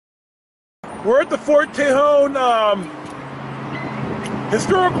We're at the Fort Tejon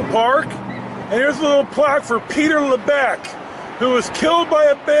Historical Park, and here's a little plaque for Peter Lebec, who was killed by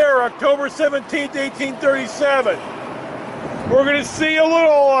a bear October 17th, 1837. We're going to see a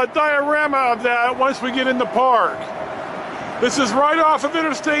little diorama of that once we get in the park. This is right off of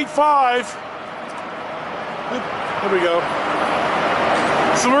Interstate 5. There we go.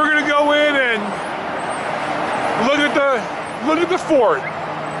 So we're going to go in and look at the fort.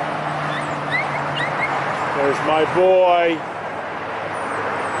 There's my boy.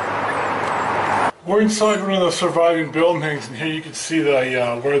 We're inside one of the surviving buildings, and here you can see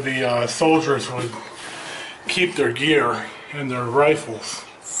the where the soldiers would keep their gear and their rifles.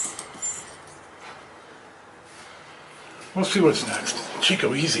 We'll see what's next.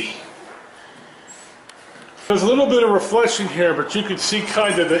 Chico, easy. There's a little bit of reflection here, but you can see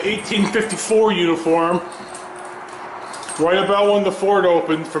kind of the 1854 uniform. Right about when the fort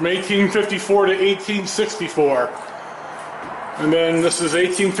opened, from 1854 to 1864. And then this is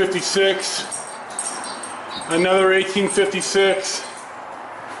 1856, another 1856,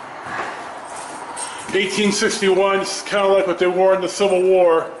 1861, it's kind of like what they wore in the Civil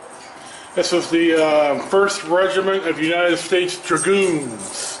War. This was the 1st Regiment of United States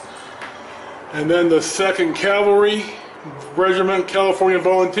Dragoons. And then the 2nd Cavalry Regiment, California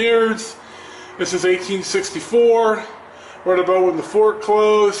Volunteers. This is 1864. Right about when the fort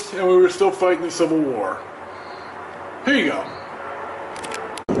closed and we were still fighting the Civil War. Here you go.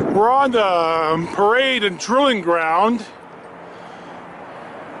 We're on the parade and drilling ground.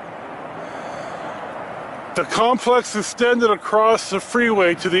 The complex extended across the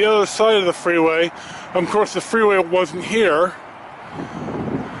freeway to the other side of the freeway. Of course, the freeway wasn't here.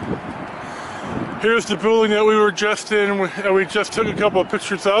 Here's the building that we were just in and we just took a couple of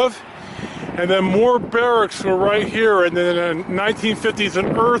pictures of. And then more barracks were right here, and then in the 1950s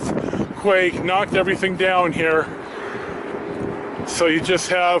an earthquake knocked everything down here. So you just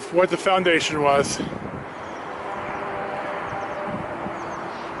have what the foundation was.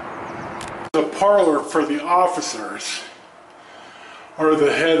 The parlor for the officers, or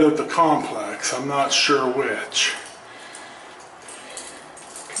the head of the complex, I'm not sure which.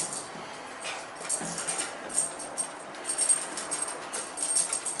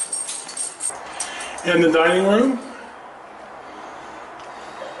 In the dining room,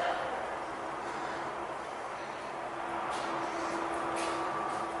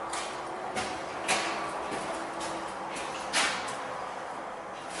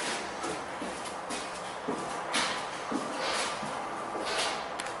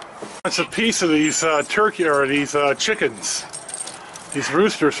 it's a piece of these turkey or these chickens, these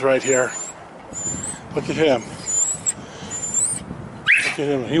roosters right here. Look at him. Look at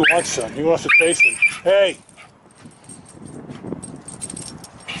him. He wants some. He wants to taste them. Hey!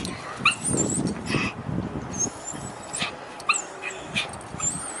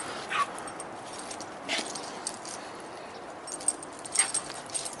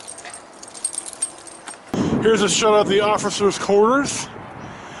 Here's a shot of the officers' quarters.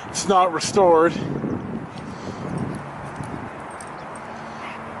 It's not restored.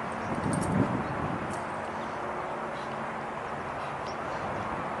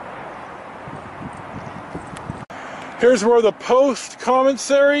 Here's where the post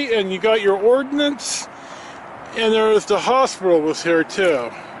commissary, and you got your ordnance, and there's the hospital was here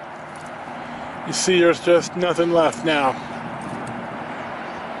too. You see there's just nothing left now.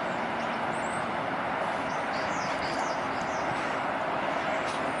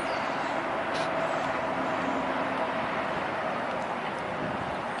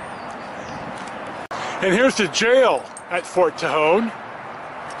 And here's the jail at Fort Tejon.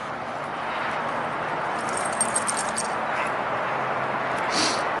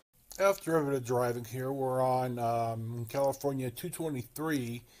 After a bit of driving here, we're on California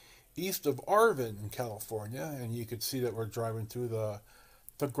 223, east of Arvin, California, and you can see that we're driving through the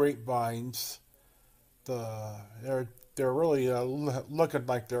grapevines. They're really looking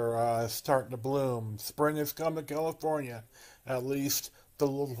like they're starting to bloom. Spring has come to California, at least the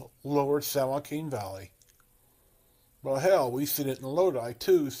lower San Joaquin Valley. Well, hell, we've seen it in Lodi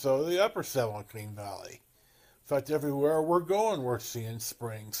too, so the upper San Joaquin Valley. In fact, everywhere we're going, we're seeing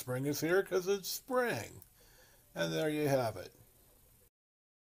spring. Spring is here because it's spring. And there you have it.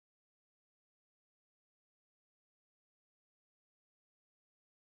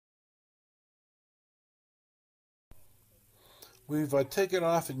 We've taken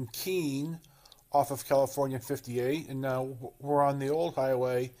off in Keene, off of California 58, and now we're on the old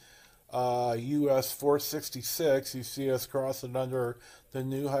highway, US 466. You see us crossing under the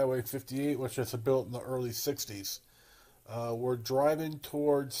new Highway 58, which was built in the early 60s. We're driving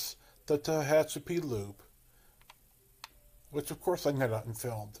towards the Tehachapi Loop, which of course I went out and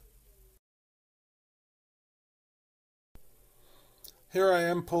filmed. Here I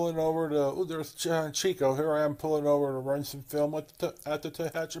am pulling over to, oh, there's Chico. Here I am pulling over to run some film at the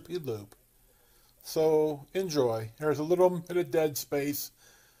Tehachapi Loop. So enjoy. There's a little bit of dead space.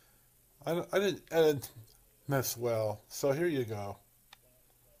 I didn't edit this well, so here you go.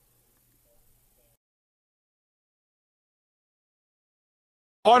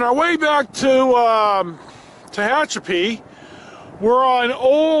 On our way back to Tehachapi, we're on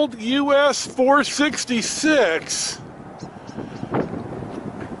old US 466.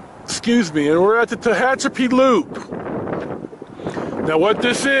 Excuse me, and we're at the Tehachapi Loop. Now what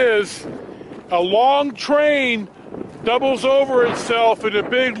this is, a long train doubles over itself in a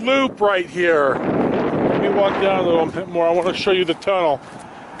big loop right here. Let me walk down a little bit more. I want to show you the tunnel.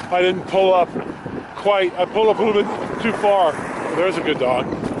 I didn't pull up quite. I pulled up a little bit too far. There's a good dog.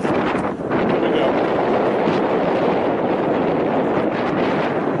 There we go.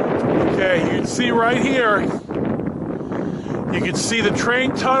 Okay, you can see right here. You can see the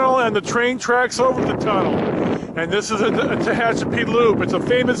train tunnel and the train tracks over the tunnel. And this is a Tehachapi Loop. It's a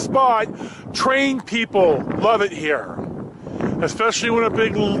famous spot. Train people love it here. Especially when a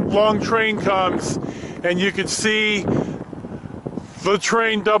big long train comes and you can see the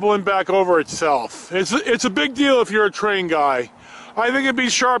train doubling back over itself. It's a big deal if you're a train guy. I think it'd be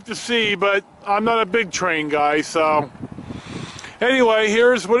sharp to see, but I'm not a big train guy, so. Anyway,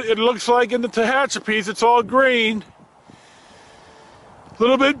 here's what it looks like in the Tehachapis. It's all green. A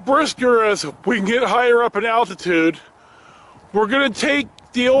little bit brisker as we can get higher up in altitude. We're going to take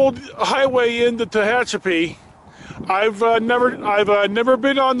the old highway into Tehachapi. I've never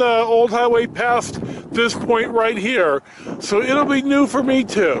been on the old highway past this point right here, so it'll be new for me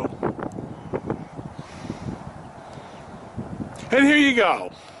too. And here you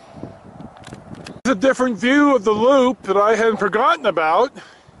go. It's a different view of the loop that I hadn't forgotten about,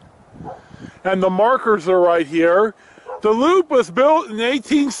 and the markers are right here. The loop was built in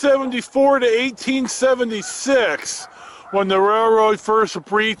 1874 to 1876 when the railroad first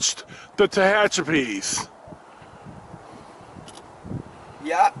reached the Tehachapis.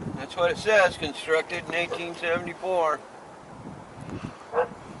 Yeah, that's what it says, constructed in 1874.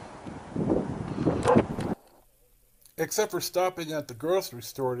 Except for stopping at the grocery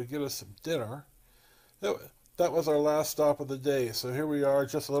store to get us some dinner. That was our last stop of the day, so here we are,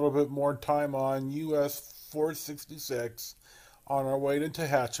 just a little bit more time on US 466 on our way to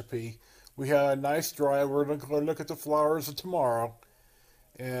Tehachapi. We had a nice drive. We're going to go look at the flowers tomorrow,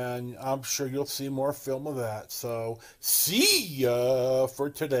 and I'm sure you'll see more film of that. So, see ya for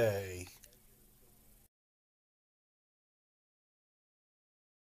today.